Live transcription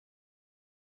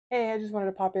Hey, I just wanted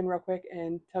to pop in real quick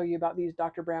and tell you about these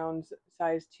Dr. Brown's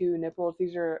size 2 nipples.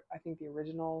 These are, I think, the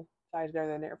original size.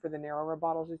 They're for the narrower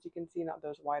bottles, as you can see, not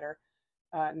those wider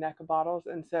neck bottles.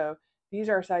 And so these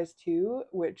are size 2,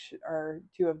 which are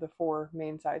two of the four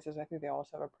main sizes. I think they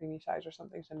also have a preemie size or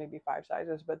something, so maybe five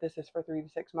sizes, but this is for 3 to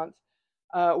 6 months.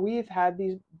 We've had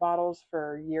these bottles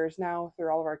for years now through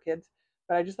all of our kids,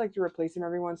 but I just like to replace them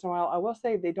every once in a while. I will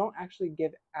say they don't actually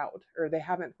give out, or they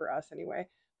haven't for us anyway.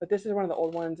 But this is one of the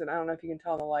old ones, and I don't know if you can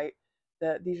tell in the light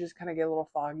that these just kind of get a little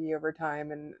foggy over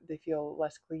time, and they feel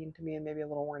less clean to me and maybe a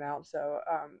little worn out. So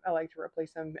I like to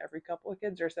replace them every couple of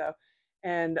kids or so.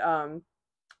 And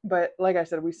but like I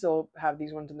said, we still have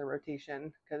these ones in the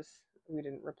rotation because we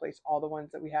didn't replace all the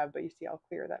ones that we have. But you see how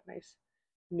clear that nice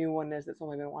new one is that's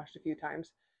only been washed a few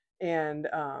times, and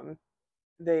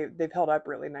they've held up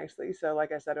really nicely. So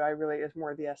like I said, I really is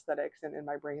more the aesthetics, and in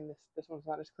my brain this one's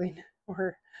not as clean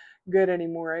or good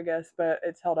anymore, I guess, but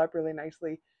it's held up really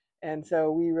nicely. And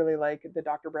so we really like the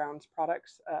Dr. Brown's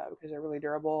products because they're really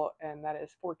durable, and that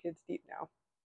is 4 kids deep now.